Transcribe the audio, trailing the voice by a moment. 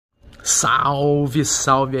Salve,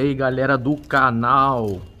 salve aí galera do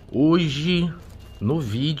canal. Hoje no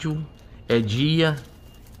vídeo é dia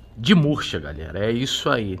de murcha, galera. É isso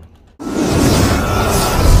aí.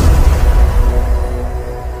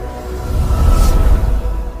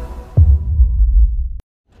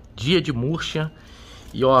 Dia de murcha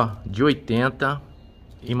e ó, de 80.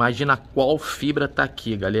 Imagina qual fibra tá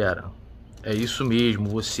aqui, galera. É isso mesmo,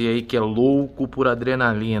 você aí que é louco por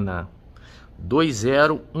adrenalina.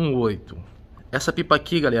 2018. Essa pipa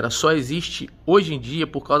aqui, galera, só existe hoje em dia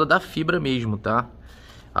por causa da fibra mesmo, tá?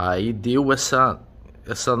 Aí deu essa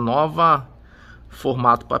nova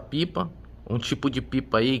formato para pipa, um tipo de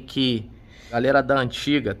pipa aí que a galera da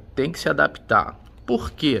antiga tem que se adaptar.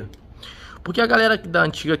 Por quê? Porque a galera da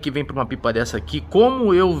antiga que vem para uma pipa dessa aqui,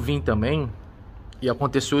 como eu vim também, e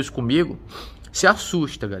aconteceu isso comigo, se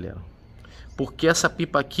assusta, galera. Porque essa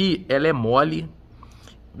pipa aqui, ela é mole,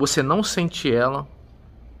 você não sente ela,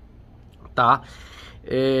 tá?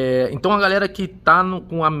 Então a galera que tá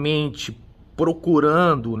com a mente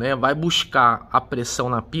procurando, né, vai buscar a pressão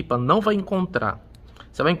na pipa, não vai encontrar.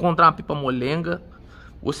 Você vai encontrar uma pipa molenga,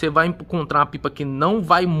 você vai encontrar uma pipa que não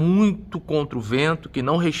vai muito contra o vento, que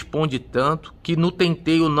não responde tanto, que no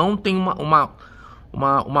tenteio não tem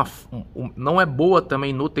não é boa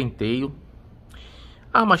também no tenteio.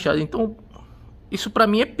 Ah, Machado, então isso pra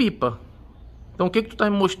mim é pipa. Então o que tu tá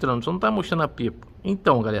me mostrando? Você não tá mostrando a pipa.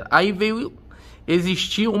 Então, galera, aí veio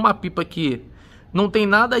existir uma pipa que não tem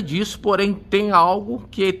nada disso, porém tem algo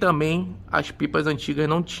que também as pipas antigas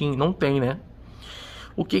não tem, né?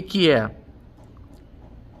 O que que é?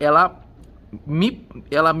 Ela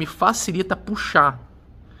me facilita puxar,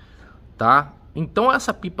 tá? Então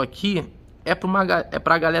essa pipa aqui é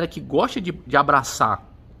pra galera que gosta de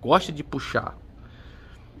abraçar, gosta de puxar,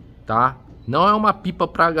 tá? Não é uma pipa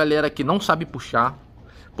pra galera que não sabe puxar,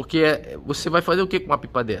 porque você vai fazer o que com uma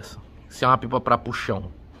pipa dessa? Se é uma pipa para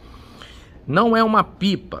puxão. Não é uma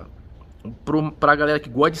pipa pra galera que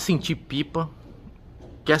gosta de sentir pipa,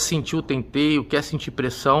 quer sentir o tenteio, quer sentir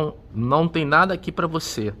pressão, não tem nada aqui para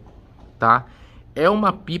você, tá? É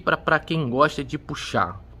uma pipa para quem gosta de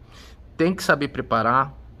puxar. Tem que saber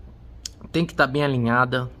preparar, tem que estar bem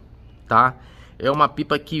alinhada, tá? É uma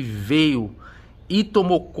pipa que veio e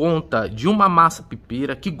tomou conta de uma massa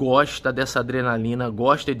pipeira que gosta dessa adrenalina,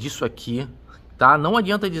 gosta disso aqui, tá? Não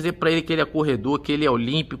adianta dizer para ele que ele é corredor, que ele é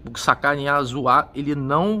olímpico, sacanear, zoar, ele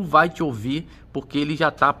não vai te ouvir, porque ele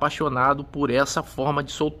já tá apaixonado por essa forma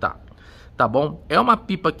de soltar, tá bom? É uma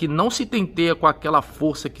pipa que não se tenteia com aquela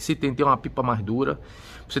força que se tenteia uma pipa mais dura.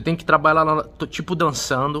 Você tem que trabalhar lá, tipo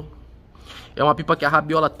dançando. É uma pipa que a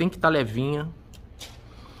rabiola tem que estar levinha,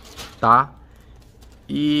 tá?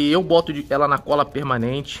 E eu boto ela na cola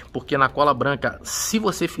permanente, porque na cola branca, se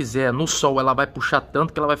você fizer no sol, ela vai puxar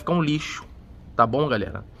tanto que ela vai ficar um lixo, tá bom,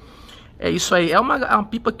 galera? É isso aí, é uma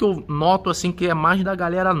pipa que eu noto assim que é mais da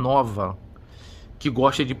galera nova, que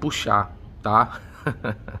gosta de puxar, tá?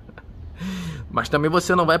 Mas também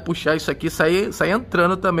você não vai puxar isso aqui, sair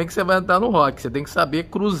entrando também, que você vai entrar no rock, você tem que saber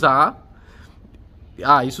cruzar.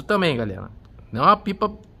 Ah, isso também, galera, não é uma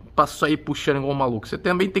pipa para sair puxando igual um maluco, você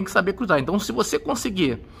também tem que saber cruzar. Então se você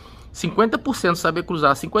conseguir 50% saber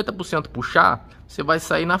cruzar, 50% puxar, você vai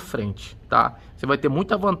sair na frente, tá? Você vai ter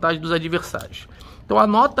muita vantagem dos adversários. Então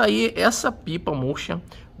anota aí essa pipa Murcha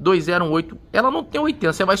 2018, ela não tem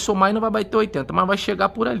 80, você vai somar e não vai bater 80, mas vai chegar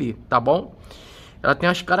por ali, tá bom? Ela tem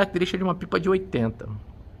as características de uma pipa de 80.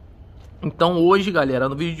 Então hoje, galera,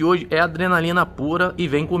 no vídeo de hoje é adrenalina pura e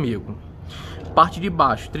vem comigo. Parte de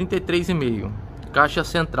baixo 33,5, caixa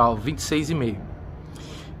central 26,5,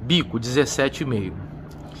 bico 17,5,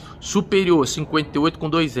 superior 58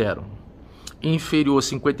 com 2,0, inferior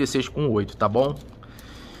 56 com 8, tá bom?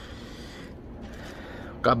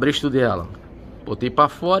 O cabresto dela, botei para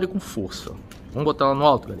fora e com força. Vamos botar ela no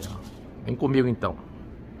alto, galera. Vem comigo então.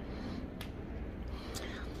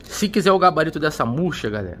 Se quiser o gabarito dessa murcha,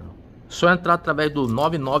 galera, só entrar através do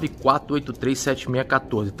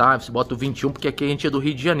 994837614, tá? Você bota o 21 porque aqui a gente é do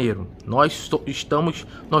Rio de Janeiro. Nós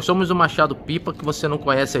somos o Machado Pipa, que você não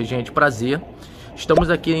conhece a gente, prazer. Estamos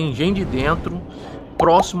aqui em Engenho de Dentro,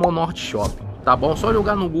 próximo ao Norte Shopping, tá bom? Só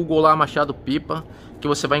jogar no Google lá Machado Pipa que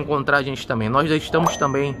você vai encontrar a gente também. Nós já estamos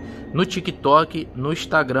também no TikTok, no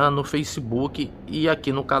Instagram, no Facebook e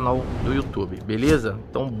aqui no canal do YouTube, beleza?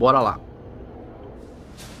 Então bora lá.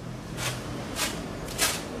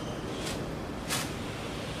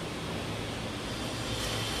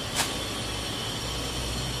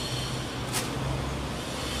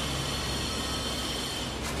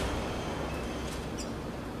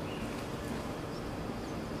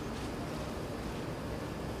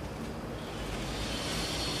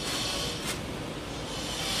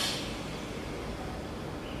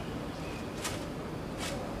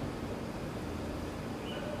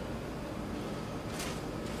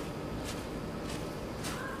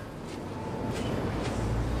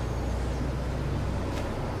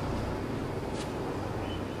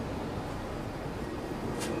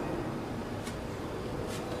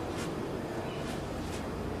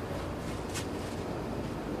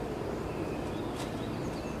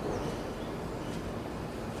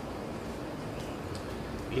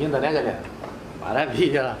 Linda, né, galera?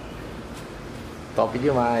 Maravilha. Top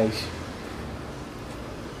demais.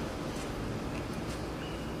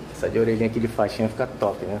 Essa de orelhinha aqui de faixinha fica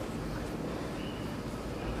top, né?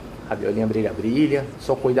 A violinha brilha.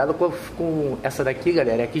 Só cuidado com essa daqui,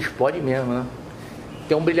 galera. É que explode mesmo, né?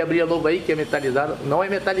 Tem um brilha novo aí que é metalizado. Não é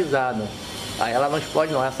metalizado. Aí ela não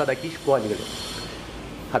explode não. Essa daqui explode, galera.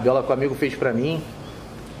 A viola que o amigo fez pra mim.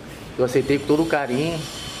 Eu aceitei com todo o carinho.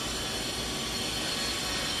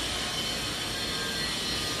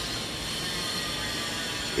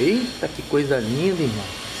 Eita, que coisa linda, irmão.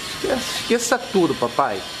 Esqueça tudo,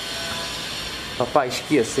 papai. Papai,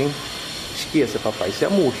 esqueça, hein? Esqueça, papai. Isso é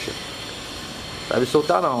murcha. Sabe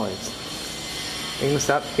soltar não, mas quem não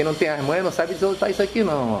sabe, quem não tem as mães não sabe soltar isso aqui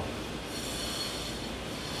não, ó.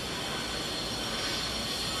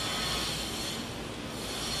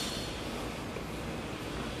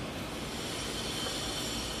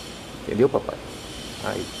 Entendeu, papai?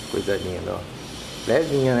 Aí, que coisa linda, ó.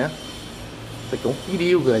 Levinha, né? Isso aqui é um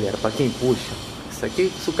perigo, galera, pra quem puxa. Isso aqui,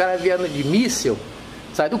 se o cara vier de míssil,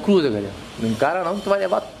 sai do cruza, galera. Não encara não, que tu vai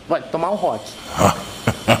levar, vai tomar um hot.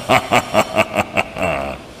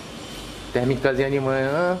 Térmicazinha de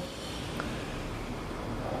manhã.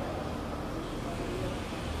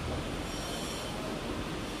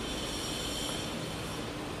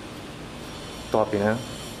 Top, né?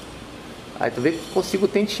 Aí tu vê que consigo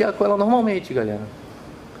tentear com ela normalmente, galera.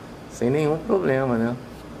 Sem nenhum problema, né?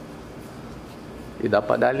 E dá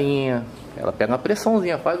pra dar linha. Ela pega uma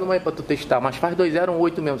pressãozinha. Faz uma aí pra tu testar. Mas faz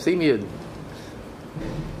 208 mesmo, sem medo.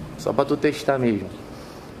 Só pra tu testar mesmo.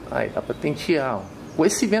 Aí dá pra tentear, ó. Com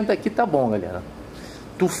esse vento aqui tá bom, galera.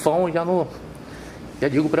 Tufão já não... Já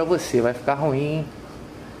digo pra você, vai ficar ruim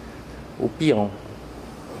o peão.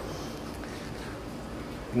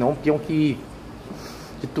 Não um peão que...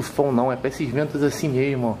 De tufão não, é pra esses ventos assim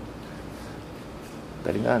mesmo, ó.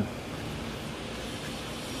 Tá ligado?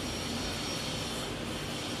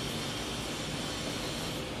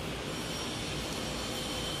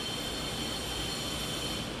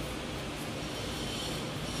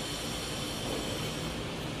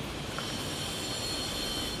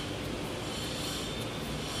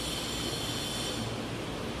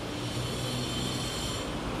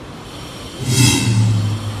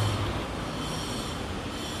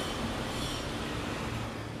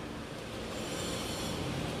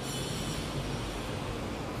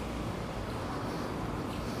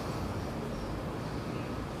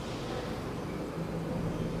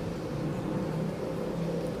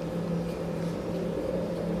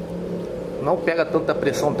 Não pega tanta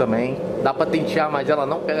pressão também. Dá pra tentear, mas ela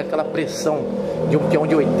não pega aquela pressão de um peão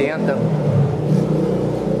de 80.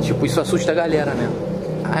 Tipo, isso assusta a galera, né?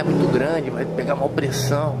 Ah, é muito grande, vai pegar mal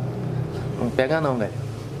pressão. Não pega não,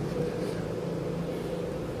 galera.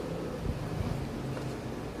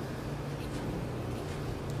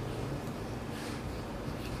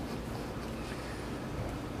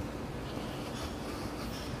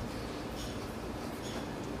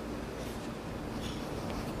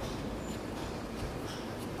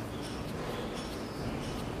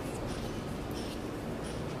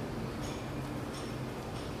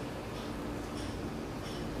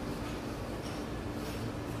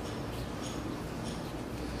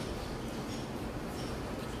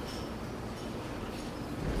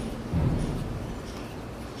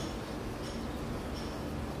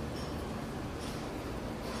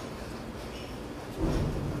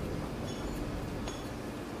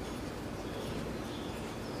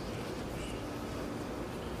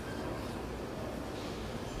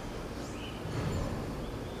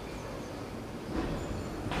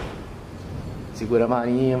 Segura a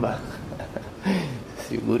marimba.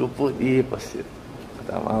 Segura o poder, parceiro.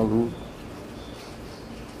 Tá maluco.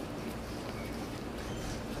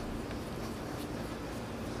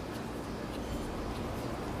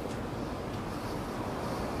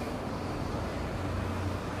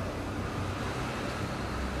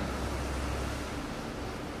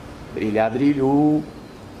 Brilhar, brilhou.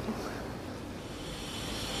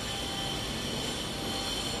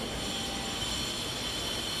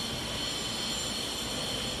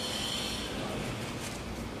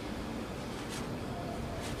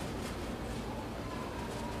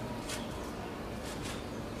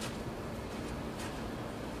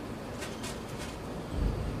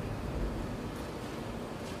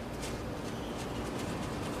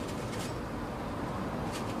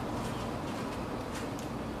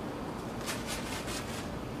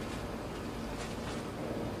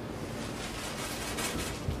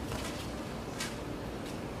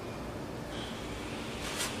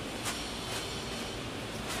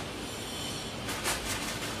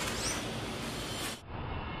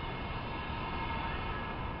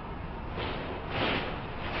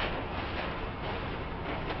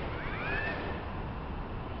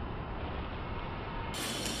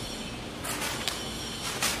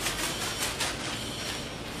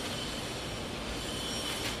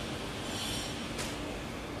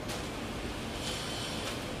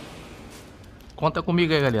 Conta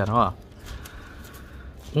comigo aí, galera, ó.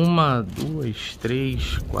 1, 2,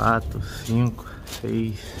 3, 4, 5,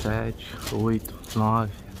 6, 7, 8,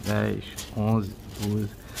 9, 10, 11, 12,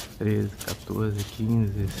 13, 14,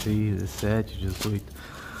 15, 16, 17, 18,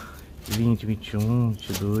 20, 21,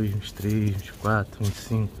 22, 23, 24,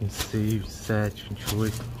 25, 26, 27,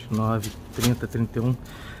 28, 29, 30, 31,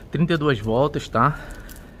 32 voltas, tá?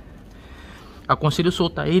 Aconselho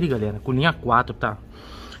soltar ele, galera, com linha 4, tá?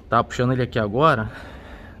 Tá puxando ele aqui agora.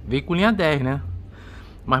 Veio com linha 10, né?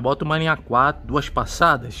 Mas bota uma linha 4, 2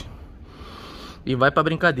 passadas e vai pra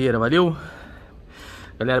brincadeira, valeu?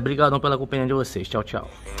 Galera, brigadão pela companhia de vocês. Tchau,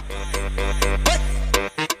 tchau.